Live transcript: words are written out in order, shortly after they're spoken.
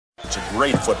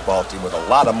great football team with a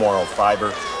lot of moral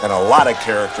fiber and a lot of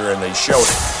character, and they showed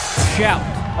it. Shout,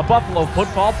 a Buffalo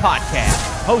football podcast,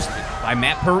 hosted by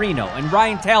Matt Perino and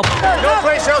Ryan Talbot. No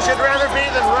place else you'd rather be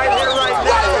than right here, right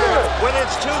now. When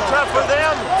it's too tough for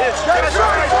them, it's just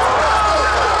right.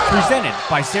 Presented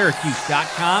by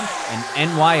Syracuse.com and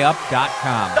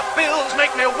NYUp.com. The Bills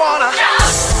make me wanna.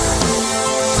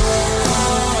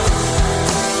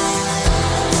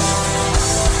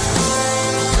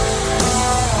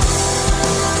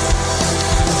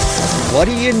 What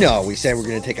do you know? We said we're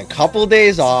going to take a couple of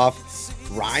days off.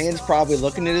 Ryan's probably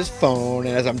looking at his phone,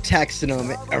 and as I'm texting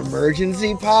him,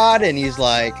 emergency pod, and he's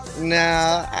like,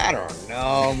 nah, I don't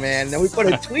know, man. And then we put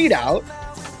a tweet out,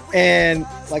 and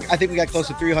I think we got close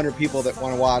to 300 people that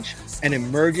want to watch an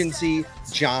emergency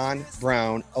John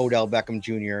Brown, Odell Beckham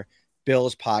Jr.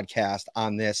 Bills podcast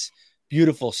on this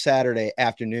beautiful Saturday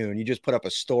afternoon. You just put up a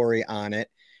story on it.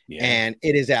 Yeah. And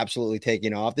it is absolutely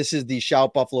taking off. This is the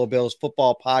Shout Buffalo Bills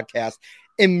football podcast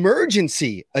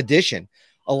emergency edition.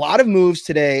 A lot of moves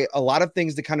today, a lot of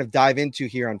things to kind of dive into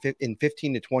here in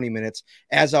 15 to 20 minutes.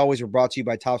 As always, we're brought to you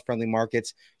by Tops Friendly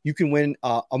Markets. You can win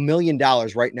 $1 million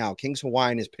right now. Kings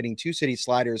Hawaiian is pitting two city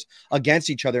sliders against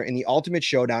each other in the ultimate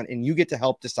showdown, and you get to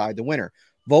help decide the winner.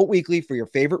 Vote weekly for your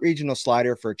favorite regional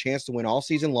slider for a chance to win all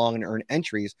season long and earn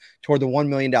entries toward the $1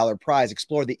 million prize.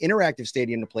 Explore the interactive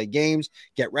stadium to play games,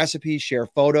 get recipes, share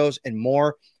photos, and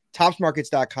more.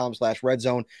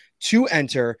 Topsmarkets.com/redzone to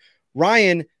enter.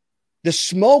 Ryan, the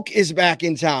smoke is back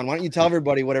in town. Why don't you tell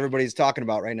everybody what everybody's talking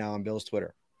about right now on Bills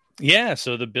Twitter? Yeah,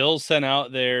 so the Bills sent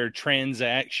out their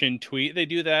transaction tweet. They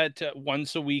do that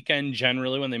once a weekend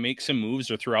generally when they make some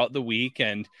moves or throughout the week.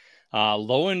 And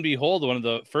lo and behold, one of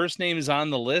the first names on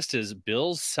the list is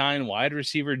Bills sign wide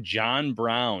receiver John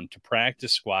Brown to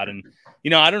practice squad. And,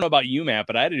 I don't know about you, Matt,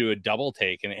 but I had to do a double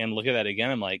take and look at that again.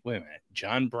 I'm like, wait a minute,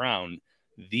 John Brown,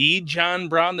 the John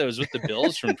Brown that was with the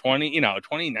Bills from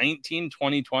 2019,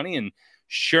 2020. And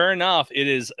sure enough, it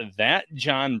is that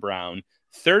John Brown,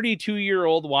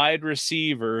 32-year-old wide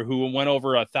receiver who went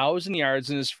over 1,000 yards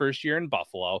in his first year in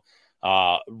Buffalo.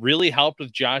 Really helped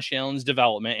with Josh Allen's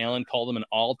development. Allen called him an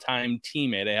all-time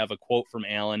teammate. I have a quote from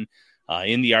Allen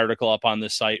in the article up on the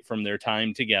site from their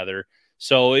time together.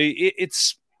 So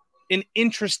it's an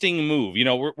interesting move.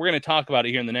 We're going to talk about it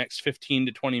here in the next 15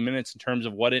 to 20 minutes in terms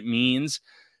of what it means.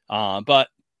 But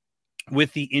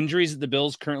with the injuries that the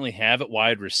Bills currently have at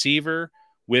wide receiver,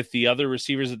 with the other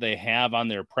receivers that they have on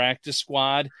their practice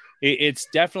squad, it's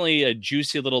definitely a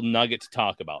juicy little nugget to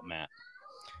talk about, Matt.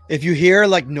 If you hear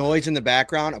noise in the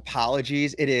background,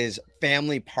 apologies. It is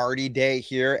family party day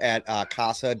here at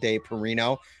Casa de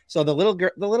Perino. So the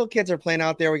little kids are playing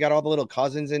out there. We got all the little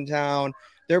cousins in town.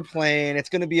 They're playing. It's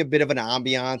going to be a bit of an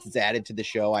ambiance. It's added to the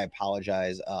show. I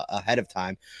apologize ahead of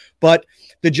time. But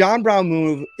the John Brown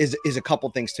move is a couple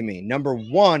things to me. Number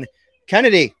one,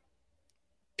 Kennedy,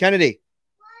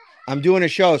 I'm doing a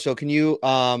show. So can you,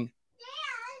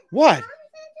 what?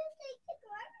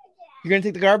 You're going to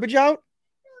take the garbage out?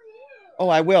 Oh,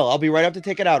 I will. I'll be right up to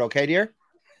take it out. Okay, dear?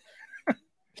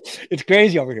 It's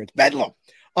crazy over here. It's bedlam.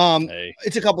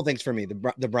 It's a couple things for me,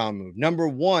 the Brown move. Number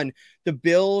one, the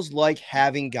Bills like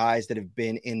having guys that have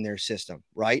been in their system,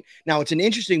 right? Now, it's an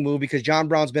interesting move because John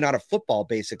Brown's been out of football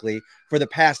basically for the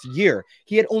past year.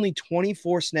 He had only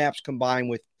 24 snaps combined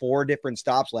with 4 different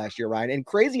stops last year, Ryan. And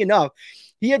crazy enough,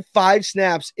 he had 5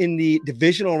 snaps in the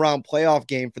divisional round playoff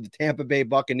game for the Tampa Bay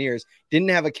Buccaneers. Didn't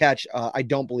have a catch. I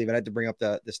don't believe it. I had to bring up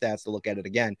the stats to look at it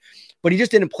again. But he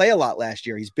just didn't play a lot last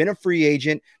year. He's been a free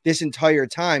agent this entire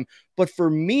time. But for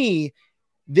me,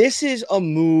 this is a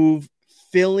move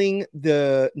filling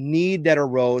the need that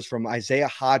arose from Isaiah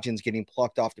Hodgins getting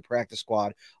plucked off the practice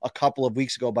squad a couple of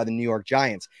weeks ago by the New York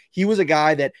Giants. He was a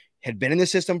guy that had been in the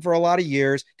system for a lot of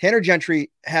years. Tanner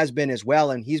Gentry has been as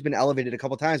well, and he's been elevated a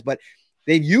couple of times, but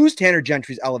they've used Tanner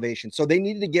Gentry's elevation, so they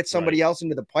needed to get somebody else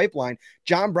into the pipeline.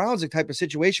 John Brown's the type of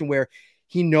situation where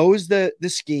he knows the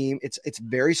scheme. It's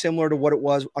very similar to what it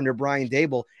was under Brian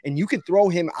Daboll, and you can throw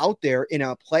him out there in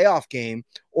a playoff game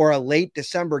or a late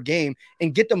December game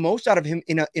and get the most out of him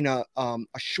in a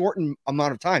shortened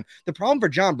amount of time. The problem for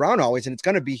John Brown always, and it's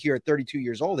going to be here at 32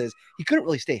 years old, is he couldn't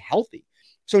really stay healthy.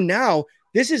 So now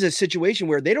this is a situation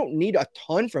where they don't need a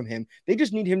ton from him. They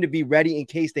just need him to be ready in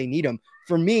case they need him.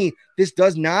 For me, this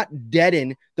does not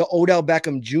deaden the Odell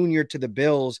Beckham Jr. to the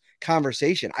Bills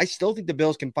conversation. I still think the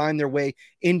Bills can find their way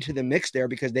into the mix there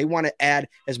because they want to add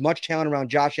as much talent around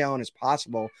Josh Allen as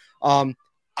possible. I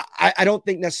don't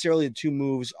think necessarily the two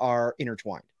moves are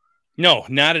intertwined. No,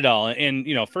 not at all. And,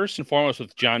 first and foremost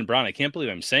with John Brown, I can't believe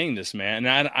I'm saying this, man.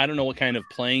 And I don't know what kind of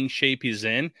playing shape he's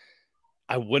in.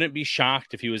 I wouldn't be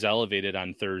shocked if he was elevated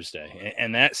on Thursday.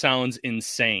 And that sounds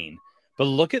insane. But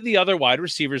look at the other wide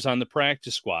receivers on the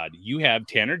practice squad. You have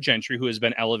Tanner Gentry, who has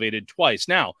been elevated twice.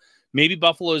 Now, maybe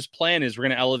Buffalo's plan is we're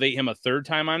going to elevate him a third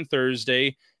time on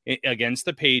Thursday against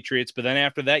the Patriots, but then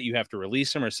after that, you have to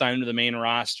release him or sign him to the main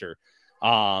roster.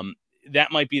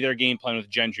 That might be their game plan with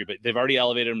Gentry, but they've already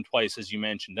elevated him twice, as you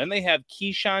mentioned. Then they have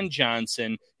Keyshawn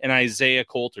Johnson and Isaiah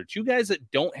Coulter, two guys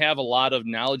that don't have a lot of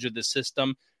knowledge of the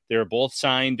system. They were both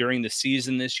signed during the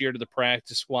season this year to the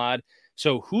practice squad.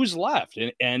 So who's left?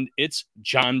 And it's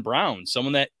John Brown,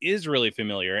 someone that is really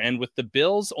familiar. And with the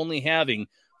Bills only having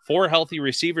 4 healthy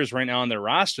receivers right now on their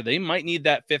roster, they might need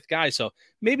that 5th guy. So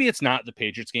maybe it's not the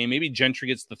Patriots game. Maybe Gentry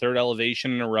gets the 3rd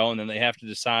elevation in a row, and then they have to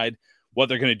decide what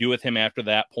they're going to do with him after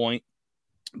that point.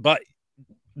 But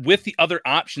with the other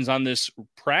options on this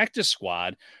practice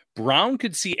squad, Brown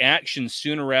could see action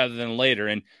sooner rather than later.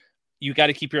 And you got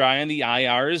to keep your eye on the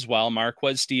IR as well.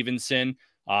 Marquez Stevenson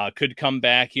could come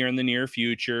back here in the near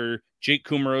future. Jake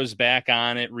Kumerow's back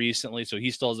on it recently, so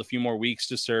he still has a few more weeks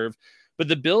to serve. But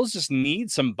the Bills just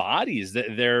need some bodies.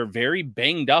 They're very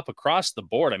banged up across the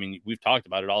board. I mean, we've talked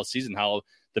about it all season, how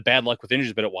the bad luck with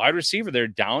injuries, but at wide receiver, they're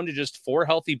down to just 4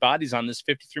 healthy bodies on this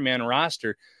 53-man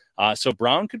roster. So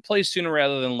Brown could play sooner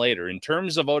rather than later. In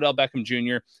terms of Odell Beckham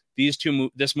Jr.,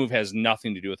 this move has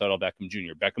nothing to do with Odell Beckham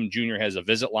Jr. Beckham Jr. has a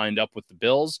visit lined up with the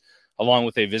Bills, along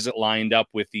with a visit lined up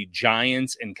with the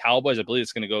Giants and Cowboys. I believe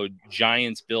it's going to go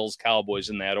Giants, Bills, Cowboys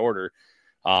in that order.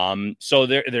 So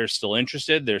they're still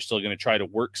interested. They're still going to try to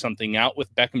work something out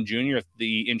with Beckham Jr. if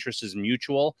the interest is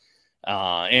mutual.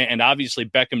 And obviously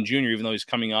Beckham Jr., even though he's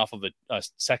coming off of a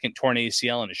second torn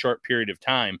ACL in a short period of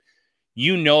time,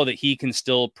 you know that he can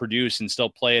still produce and still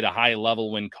play at a high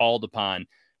level when called upon.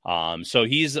 So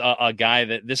he's a guy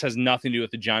that this has nothing to do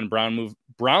with the John Brown move.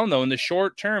 Brown, though, in the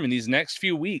short term, in these next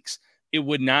few weeks, it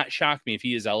would not shock me if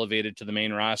he is elevated to the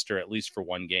main roster, at least for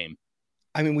one game.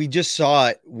 I mean, we just saw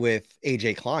it with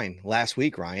AJ Klein last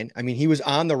week, Ryan. I mean, he was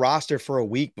on the roster for a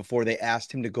week before they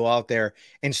asked him to go out there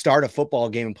and start a football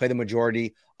game and play the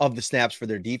majority of the snaps for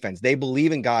their defense. They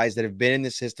believe in guys that have been in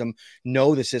the system,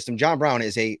 know the system. John Brown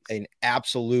is an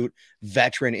absolute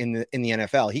veteran in the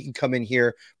NFL. He can come in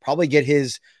here, probably get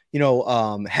his,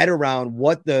 head around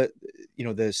what the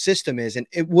system is. And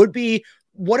it would be,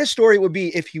 what a story it would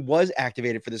be if he was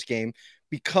activated for this game,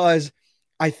 because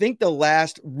I think the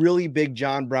last really big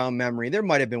John Brown memory, there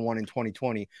might have been one in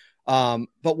 2020,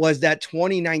 but was that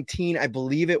 2019, I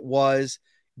believe it was,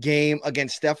 game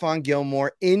against Stephon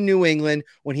Gilmore in New England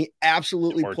when he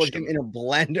absolutely put him in a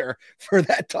blender for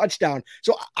that touchdown.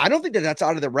 So I don't think that that's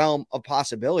out of the realm of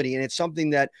possibility. And it's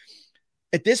something that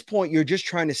at this point, you're just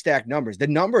trying to stack numbers. The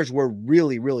numbers were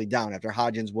really, really down after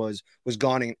Hodgins was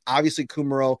gone. And obviously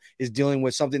Kumerow is dealing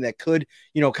with something that could,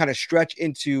 kind of stretch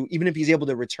into, even if he's able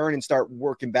to return and start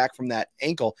working back from that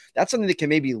ankle, that's something that can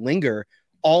maybe linger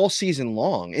all season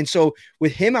long. And so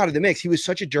with him out of the mix, he was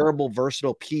such a durable,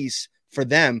 versatile piece for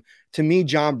them. To me,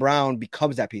 John Brown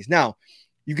becomes that piece. Now,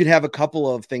 you could have a couple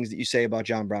of things that you say about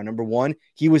John Brown. Number one,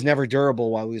 he was never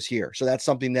durable while he was here. So that's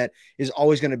something that is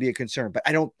always going to be a concern. But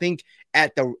I don't think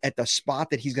at the spot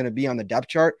that he's going to be on the depth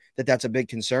chart, that's a big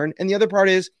concern. And the other part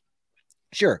is,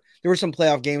 sure, there were some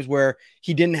playoff games where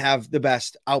he didn't have the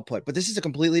best output. But this is a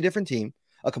completely different team,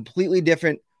 a completely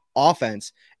different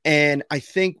offense. And I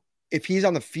think if he's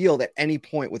on the field at any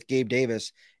point with Gabe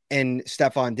Davis and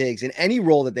Stephon Diggs in any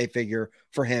role that they figure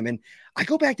for him. And I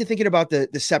go back to thinking about the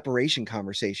separation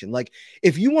conversation. Like,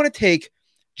 if you want to take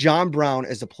John Brown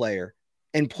as a player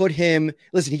and put him,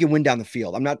 listen, he can win down the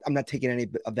field. I'm not taking any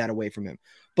of that away from him,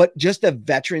 but just the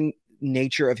veteran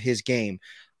nature of his game,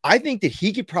 I think that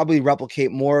he could probably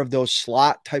replicate more of those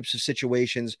slot types of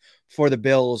situations for the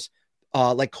Bills,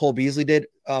 like Cole Beasley did,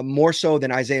 more so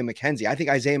than Isaiah McKenzie. I think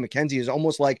Isaiah McKenzie is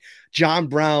almost like John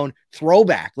Brown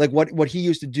throwback, like what he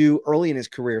used to do early in his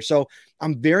career. So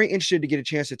I'm very interested to get a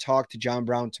chance to talk to John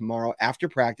Brown tomorrow after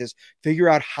practice, figure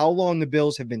out how long the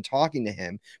Bills have been talking to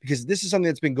him, because this is something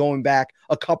that's been going back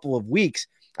a couple of weeks.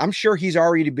 I'm sure he's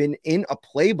already been in a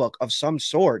playbook of some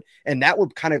sort, and that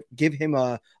would kind of give him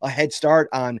a head start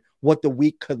on what the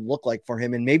week could look like for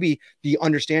him, and maybe the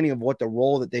understanding of what the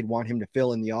role that they'd want him to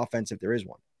fill in the offense if there is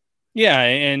one. Yeah,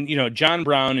 and John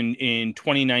Brown in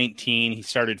 2019, he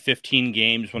started 15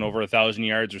 games, went over 1,000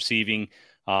 yards receiving,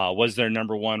 was their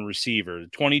number one receiver.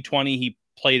 2020, he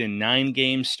played in 9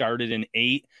 games, started in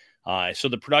 8. So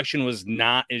the production was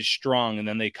not as strong, and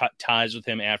then they cut ties with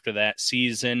him after that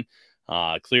season.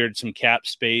 Cleared some cap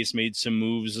space, made some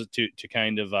moves to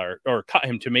kind of or cut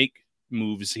him to make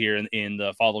moves here in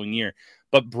the following year.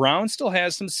 But Brown still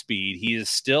has some speed. He is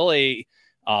still a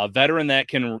a veteran that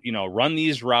can, run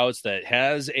these routes, that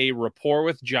has a rapport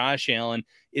with Josh Allen.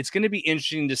 It's going to be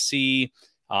interesting to see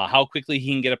how quickly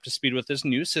he can get up to speed with this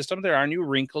new system. There are new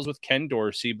wrinkles with Ken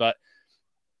Dorsey, but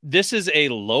this is a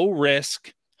low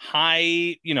risk,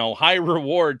 high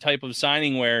reward type of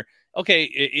signing where, okay,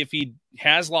 if he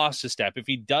has lost a step, if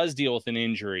he does deal with an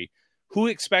injury, who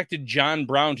expected John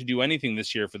Brown to do anything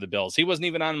this year for the Bills? He wasn't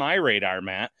even on my radar,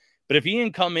 Matt. But if he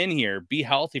can come in here, be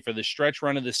healthy for the stretch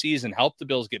run of the season, help the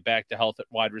Bills get back to health at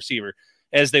wide receiver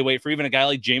as they wait for even a guy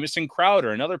like Jamison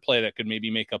Crowder, another play that could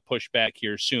maybe make a pushback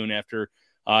here soon after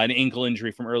an ankle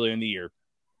injury from earlier in the year.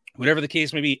 Whatever the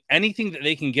case may be, anything that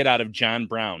they can get out of John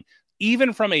Brown,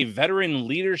 even from a veteran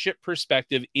leadership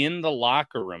perspective in the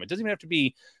locker room, it doesn't even have to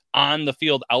be on the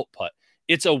field output.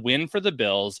 It's a win for the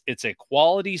Bills. It's a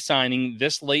quality signing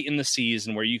this late in the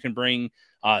season where you can bring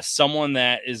someone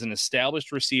that is an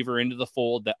established receiver into the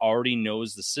fold that already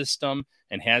knows the system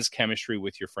and has chemistry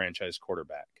with your franchise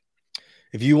quarterback.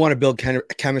 If you want to build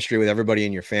chemistry with everybody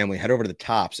in your family, head over to the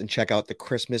Tops and check out the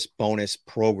Christmas bonus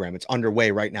program. It's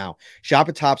underway right now. Shop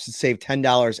at Tops and save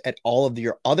 $10 at all of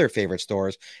your other favorite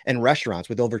stores and restaurants.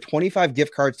 With over 25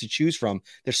 gift cards to choose from,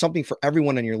 there's something for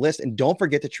everyone on your list. And don't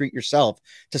forget to treat yourself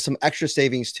to some extra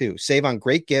savings too. Save on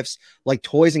great gifts like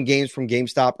toys and games from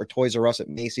GameStop or Toys R Us at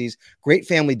Macy's, great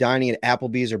family dining at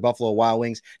Applebee's or Buffalo Wild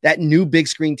Wings, that new big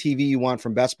screen TV you want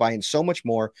from Best Buy, and so much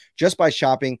more just by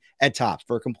shopping at Tops.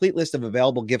 For a complete list of available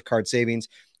gift card savings,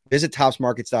 visit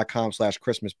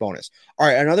topsmarkets.com/Christmas bonus. All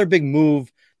right, another big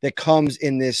move that comes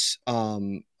in this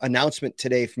announcement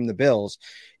today from the Bills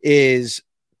is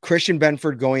Christian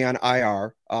Benford going on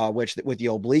IR, which with the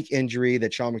oblique injury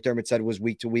that Sean McDermott said was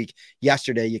week to week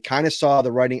yesterday. You kind of saw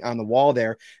the writing on the wall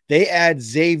there. They add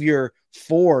Xavier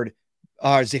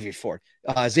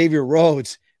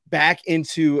Rhodes back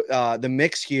into the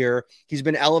mix here. He's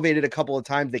been elevated a couple of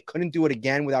times. They couldn't do it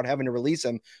again without having to release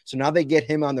him. So now they get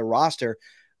him on the roster.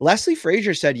 Leslie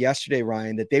Frazier said yesterday,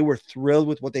 Ryan, that they were thrilled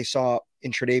with what they saw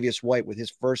in Tre'Davious White with his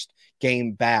first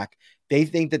game back. They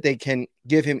think that they can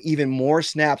give him even more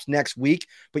snaps next week,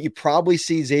 but you probably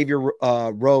see Xavier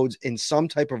Rhodes in some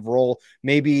type of role,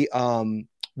 maybe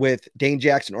with Dane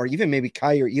Jackson or even maybe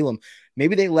Kyer Elam.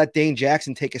 Maybe they let Dane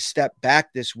Jackson take a step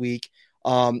back this week.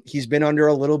 He's been under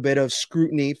a little bit of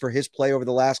scrutiny for his play over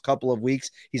the last couple of weeks.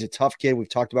 He's a tough kid. We've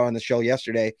talked about on the show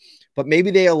yesterday, but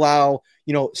maybe they allow,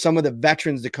 some of the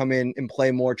veterans to come in and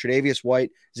play more. Tre'Davious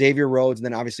White, Xavier Rhodes, and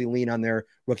then obviously lean on their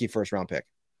rookie first round pick.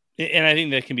 And I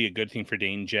think that can be a good thing for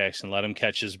Dane Jackson. Let him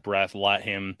catch his breath. Let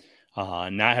him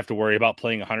not have to worry about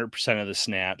playing 100% of the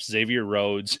snaps. Xavier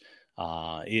Rhodes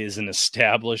is an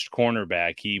established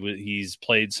cornerback. He's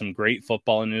played some great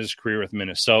football in his career with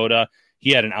Minnesota.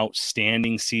 He had an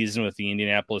outstanding season with the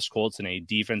Indianapolis Colts in a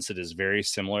defense that is very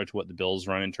similar to what the Bills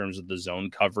run in terms of the zone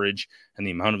coverage and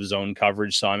the amount of zone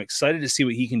coverage. So I'm excited to see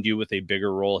what he can do with a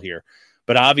bigger role here.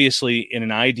 But obviously, in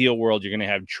an ideal world, you're going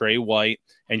to have Trey White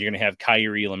and you're going to have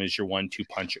Kyer Elam as your 1-2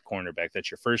 punch at cornerback.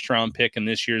 That's your first-round pick in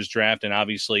this year's draft, and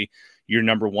obviously your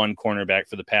number one cornerback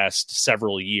for the past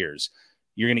several years.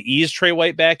 You're going to ease Trey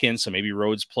White back in, so maybe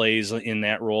Rhodes plays in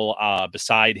that role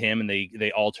beside him, and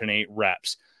they alternate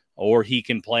reps. Or he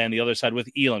can play on the other side with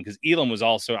Elam, because Elam was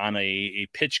also on a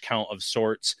pitch count of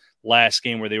sorts last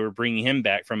game where they were bringing him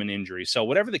back from an injury. So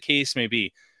whatever the case may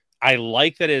be, I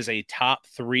like that as a top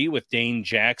three with Dane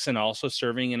Jackson also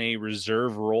serving in a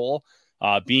reserve role,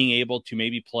 being able to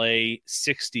maybe play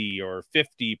 60 or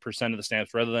 50% of the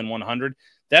snaps rather than 100.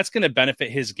 That's going to benefit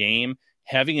his game.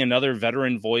 Having another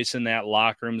veteran voice in that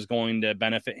locker room is going to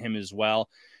benefit him as well.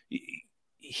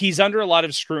 He's under a lot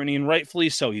of scrutiny, and rightfully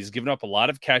so. He's given up a lot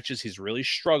of catches. He's really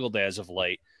struggled as of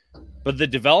late. But the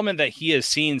development that he has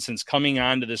seen since coming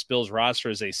onto this Bills roster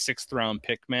as a sixth-round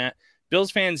pick, Matt,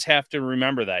 Bills fans have to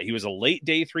remember that. He was a late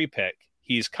day 3 pick.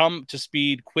 He's come to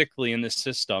speed quickly in this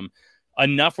system,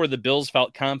 enough where the Bills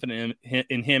felt confident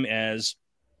in him as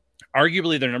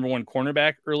arguably their number one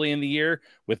cornerback early in the year,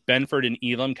 with Benford and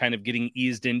Elam kind of getting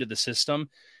eased into the system.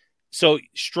 So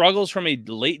struggles from a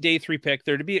late day 3 pick,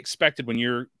 they're to be expected when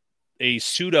you're a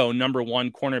pseudo number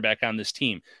one cornerback on this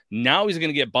team. Now he's going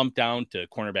to get bumped down to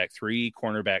cornerback 3,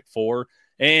 cornerback 4.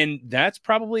 And that's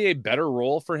probably a better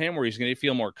role for him where he's going to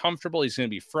feel more comfortable. He's going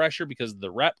to be fresher because of the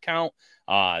rep count.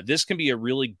 This can be a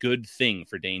really good thing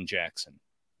for Dane Jackson.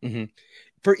 Mm-hmm.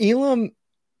 For Elam,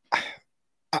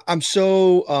 I'm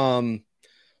so,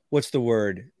 what's the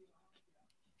word?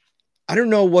 I don't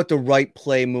know what the right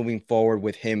play moving forward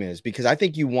with him is, because I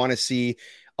think you want to see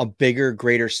a bigger,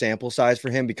 greater sample size for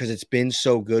him because it's been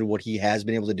so good what he has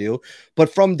been able to do.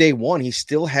 But from day one, he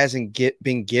still hasn't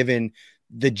been given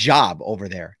the job over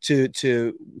there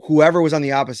to whoever was on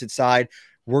the opposite side.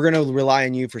 we're going to rely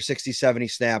on you for 60, 70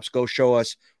 snaps. Go show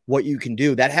us what you can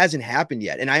do. That hasn't happened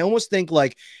yet. And I almost think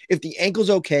like if the ankle's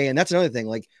okay, and that's another thing,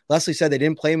 like Leslie said, they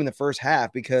didn't play him in the first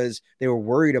half because they were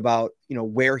worried about,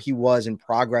 where he was and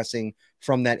progressing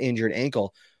from that injured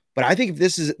ankle. But I think if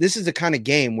this is the kind of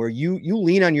game where you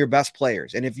lean on your best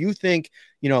players. And if you think,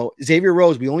 Xavier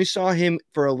Rose, we only saw him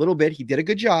for a little bit. He did a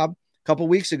good job a couple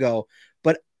weeks ago,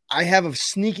 but I have a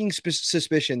sneaking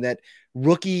suspicion that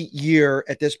rookie year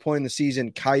at this point in the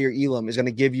season, Kyer Elam is going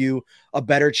to give you a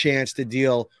better chance to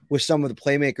deal with some of the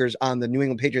playmakers on the New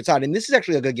England Patriots side. And this is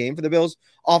actually a good game for the Bills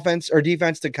offense or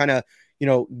defense to kind of,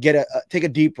 take a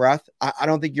deep breath. I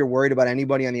don't think you're worried about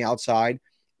anybody on the outside.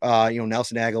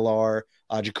 Nelson Aguilar,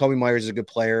 Jacoby Myers is a good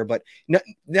player, but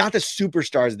not the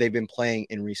superstars they've been playing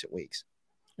in recent weeks.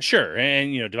 Sure.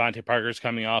 And, Devontae Parker's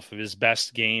coming off of his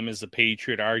best game as a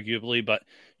Patriot, arguably, but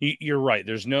you're right.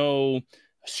 There's no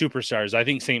superstars. I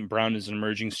think St. Brown is an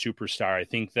emerging superstar. I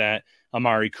think that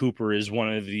Amari Cooper is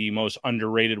one of the most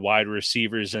underrated wide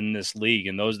receivers in this league.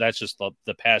 And that's just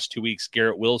the past 2 weeks.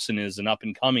 Garrett Wilson is an up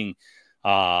and coming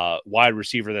wide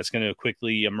receiver that's going to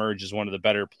quickly emerge as one of the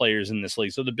better players in this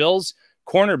league. So the Bills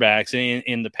cornerbacks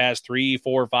in the past 3,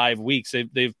 4, 5 weeks,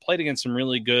 they've played against some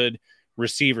really good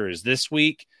receivers. This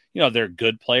week, they're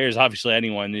good players. Obviously,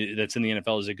 anyone that's in the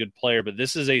NFL is a good player, but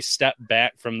this is a step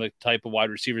back from the type of wide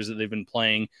receivers that they've been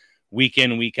playing week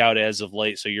in, week out as of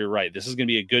late. So you're right. This is going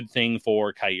to be a good thing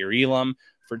for Kyer Elam,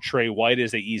 for Trey White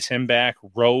as they ease him back,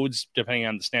 Rhodes, depending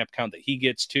on the snap count that he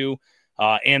gets to,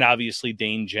 and obviously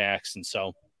Dane Jackson.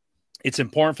 So it's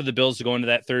important for the Bills to go into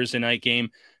that Thursday night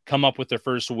game, come up with their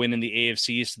first win in the AFC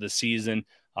East of the season.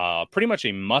 Pretty much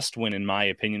a must win, in my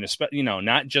opinion,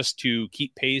 not just to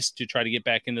keep pace to try to get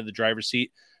back into the driver's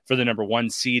seat for the number 1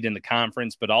 seed in the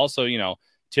conference, but also,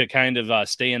 to kind of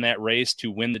stay in that race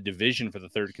to win the division for the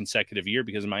 3rd consecutive year,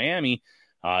 because Miami,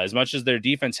 as much as their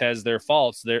defense has their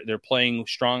faults, they're playing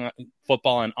strong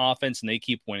football on offense and they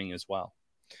keep winning as well.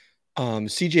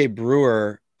 CJ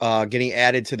Brewer, getting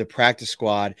added to the practice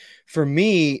squad. For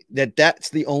me, that's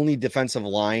the only defensive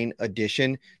line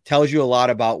addition tells you a lot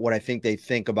about what I think they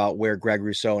think about where Greg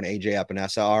Rousseau and AJ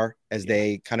Epinesa are as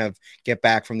they kind of get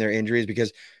back from their injuries.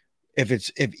 Because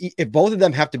if both of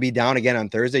them have to be down again on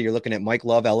Thursday, you're looking at Mike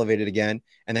Love elevated again,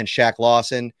 and then Shaq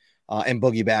Lawson and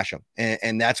Boogie Basham,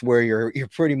 and that's where you're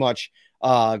pretty much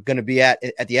going to be at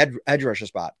the edge rusher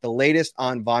spot. The latest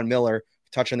on Von Miller.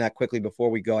 Touch on that quickly before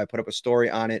we go. I put up a story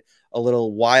on it a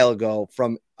little while ago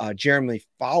from Jeremy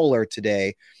Fowler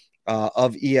today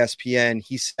of ESPN.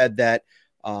 He said that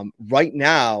right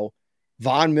now,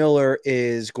 Von Miller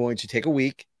is going to take a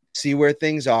week, see where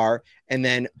things are, and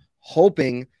then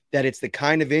hoping that it's the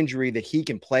kind of injury that he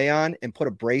can play on and put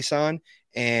a brace on.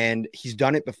 And he's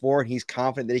done it before, and he's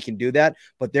confident that he can do that.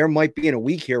 But there might be in a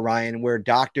week here, Ryan, where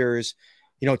doctors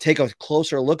take a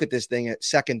closer look at this thing at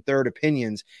second, third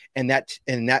opinions, and that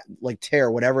like tear,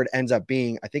 whatever it ends up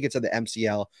being. I think it's at the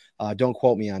MCL. Don't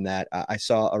quote me on that. I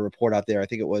saw a report out there. I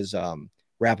think it was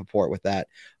Rappaport with that.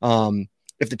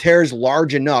 If the tear is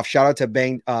large enough, shout out to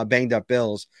Banged Up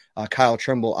Bills, Kyle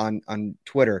Trimble on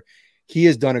Twitter. He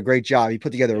has done a great job. He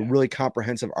put together a really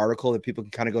comprehensive article that people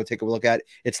can kind of go take a look at.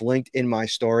 It's linked in my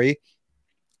story.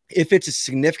 If it's a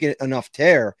significant enough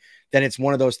tear, then it's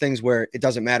one of those things where it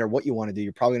doesn't matter what you want to do.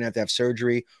 You're probably going to have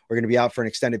surgery or going to be out for an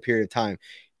extended period of time.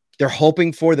 They're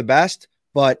hoping for the best,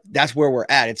 but that's where we're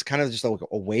at. It's kind of just like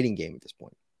a waiting game at this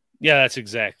point. Yeah, that's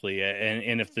exactly it.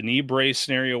 And if the knee brace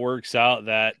scenario works out,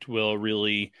 that will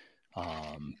really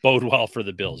bode well for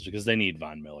the Bills because they need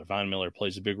Von Miller. Von Miller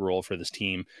plays a big role for this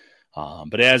team.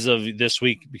 But as of this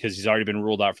week, because he's already been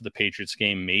ruled out for the Patriots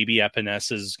game, maybe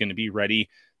Epinesa is going to be ready.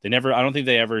 I don't think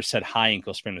they ever said high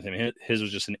ankle sprain with him. His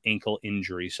was just an ankle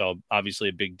injury. So obviously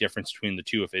a big difference between the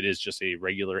two if it is just a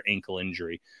regular ankle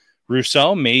injury.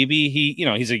 Rousseau, maybe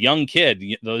he's a young kid.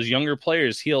 Those younger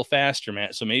players heal faster,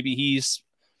 Matt. So maybe he's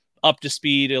up to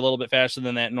speed a little bit faster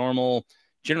than that normal,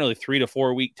 generally 3 to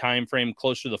 4 week time frame,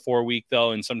 closer to the 4 week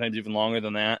though, and sometimes even longer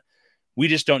than that. We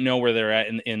just don't know where they're at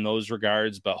in those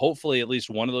regards, but hopefully at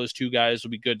least one of those two guys will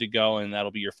be good to go, and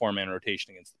that'll be your 4-man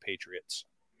rotation against the Patriots.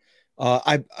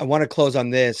 I want to close on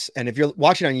this. And if you're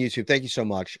watching on YouTube, thank you so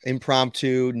much.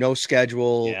 Impromptu, no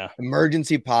schedule,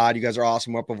 emergency pod. You guys are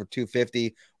awesome. We're up over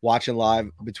 250 watching live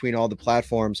between all the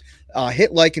platforms.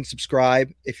 Hit like and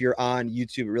subscribe if you're on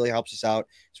YouTube. It really helps us out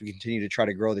as we continue to try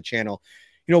to grow the channel.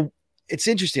 It's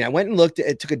interesting. I went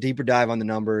and took a deeper dive on the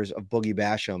numbers of Boogie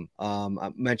Basham. I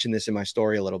mentioned this in my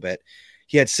story a little bit.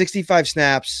 He had 65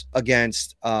 snaps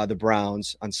against the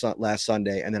Browns on last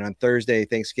Sunday. And then on Thursday,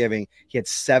 Thanksgiving, he had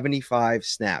 75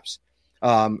 snaps,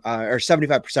 or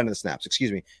 75% of the snaps,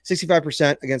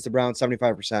 65% against the Browns,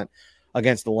 75%.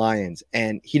 against the Lions,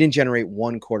 and he didn't generate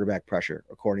one quarterback pressure,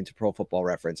 according to Pro Football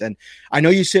Reference. And I know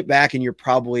you sit back and you're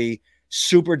probably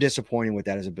super disappointed with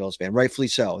that as a Bills fan, rightfully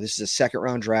so. This is a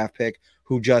second-round draft pick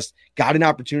who just got an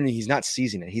opportunity. He's not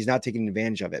seizing it. He's not taking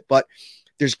advantage of it. But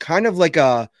there's kind of like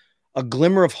a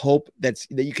glimmer of hope that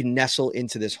you can nestle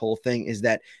into this whole thing, is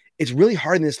that it's really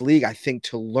hard in this league, I think,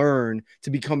 to learn to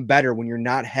become better when you're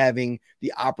not having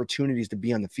the opportunities to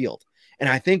be on the field. And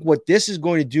I think what this is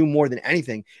going to do more than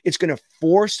anything, it's going to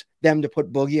force them to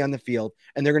put Boogie on the field,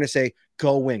 and they're going to say,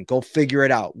 go win, go figure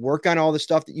it out, work on all the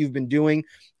stuff that you've been doing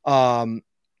the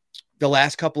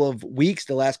last couple of weeks,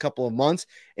 the last couple of months,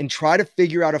 and try to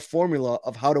figure out a formula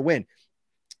of how to win.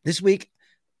 This week,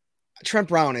 Trent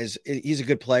Brown he's a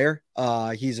good player.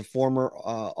 He's a former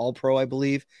All-Pro, I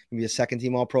believe, maybe a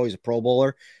second-team All-Pro. He's a Pro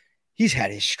Bowler. He's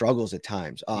had his struggles at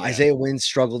times. Isaiah Wynn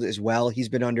struggled as well. He's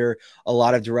been under a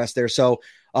lot of duress there. So,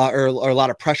 or a lot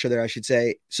of pressure there, I should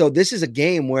say. So this is a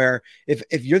game where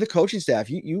if you're the coaching staff,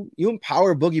 you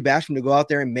empower Boogie Basham to go out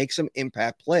there and make some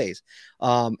impact plays.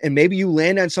 And maybe you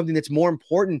land on something that's more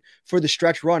important for the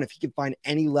stretch run if he can find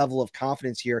any level of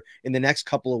confidence here in the next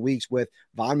couple of weeks with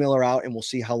Von Miller out, and we'll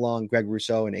see how long Greg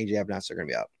Rousseau and AJ Abnatz are going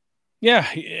to be out. Yeah,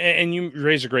 and you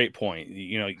raise a great point.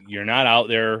 You know, you're not out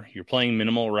there, you're playing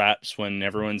minimal reps when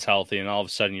everyone's healthy, and all of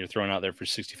a sudden you're thrown out there for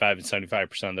 65 and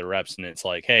 75% of the reps, and it's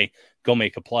like, hey, go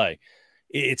make a play.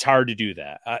 It's hard to do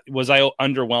that. Was I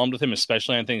underwhelmed with him,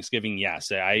 especially on Thanksgiving?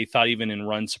 Yes. I thought even in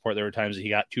run support, there were times that he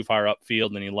got too far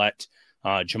upfield, and he let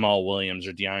Jamal Williams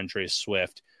or DeAndre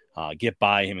Swift get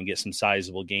by him and get some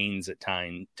sizable gains at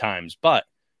times. But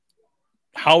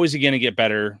how is he going to get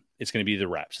better? It's going to be the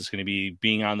reps. It's going to be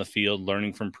being on the field,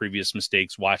 learning from previous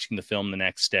mistakes, watching the film the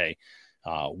next day.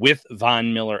 With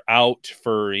Von Miller out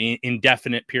for an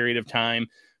indefinite period of time,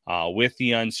 with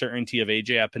the uncertainty of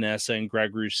AJ Epinesa and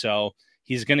Greg Rousseau,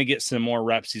 he's going to get some more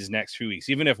reps these next few weeks.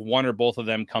 Even if one or both of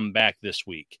them come back this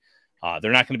week,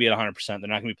 they're not going to be at 100%. They're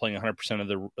not going to be playing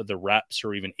 100% of the reps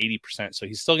or even 80%. So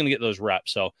he's still going to get those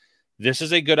reps. So this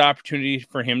is a good opportunity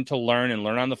for him to learn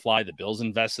on the fly. The Bills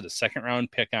invested a second-round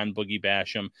pick on Boogie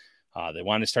Basham. They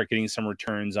want to start getting some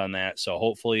returns on that. So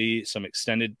hopefully some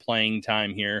extended playing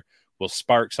time here will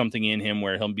spark something in him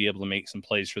where he'll be able to make some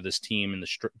plays for this team in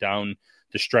down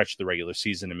the stretch of the regular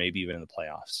season and maybe even in the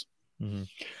playoffs.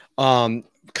 Mm-hmm.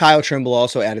 Kyle Trimble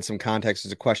also added some context.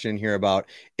 There's a question here about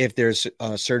if there's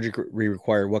surgery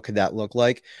required, what could that look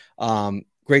like?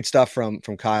 Great stuff from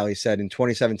Kyle. He said in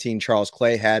 2017, Charles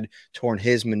Clay had torn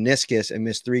his meniscus and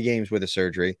missed 3 games with a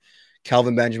surgery.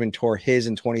 Kelvin Benjamin tore his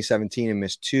in 2017 and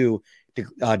missed 2,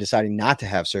 deciding not to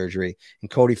have surgery. And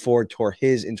Cody Ford tore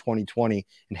his in 2020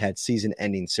 and had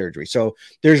season-ending surgery. So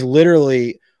there's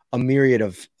literally a myriad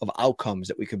of outcomes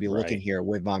that we could be looking here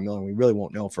with Von Miller, and we really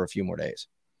won't know for a few more days.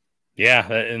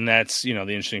 Yeah, and that's, the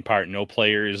interesting part. No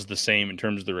player is the same in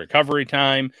terms of the recovery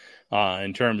time,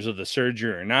 in terms of the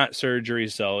surgery or not surgery.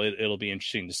 So it'll be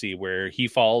interesting to see where he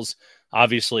falls.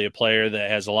 Obviously, a player that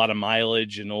has a lot of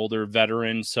mileage, an older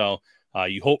veteran. So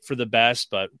you hope for the best,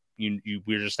 but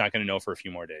we're just not going to know for a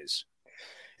few more days.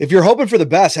 If you're hoping for the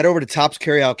best, head over to Tops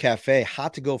Carryout Cafe.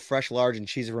 Hot to go, fresh, large, and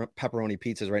cheese pepperoni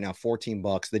pizzas right now,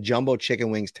 $14. The jumbo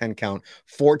chicken wings, 10 count,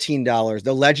 $14.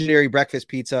 The legendary breakfast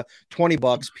pizza,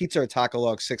 $20. Pizza or taco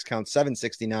log, 6 count,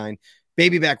 $7.69.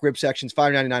 Baby back rib sections,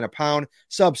 $5.99 a pound.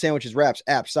 Sub sandwiches, wraps,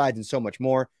 apps, sides, and so much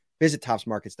more. Visit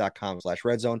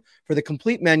topsmarkets.com/redzone for the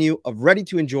complete menu of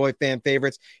ready-to-enjoy fan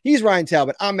favorites. He's Ryan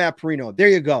Talbot. I'm Matt Perino. There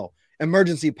you go.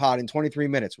 Emergency pod in 23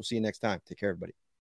 minutes. We'll see you next time. Take care, everybody.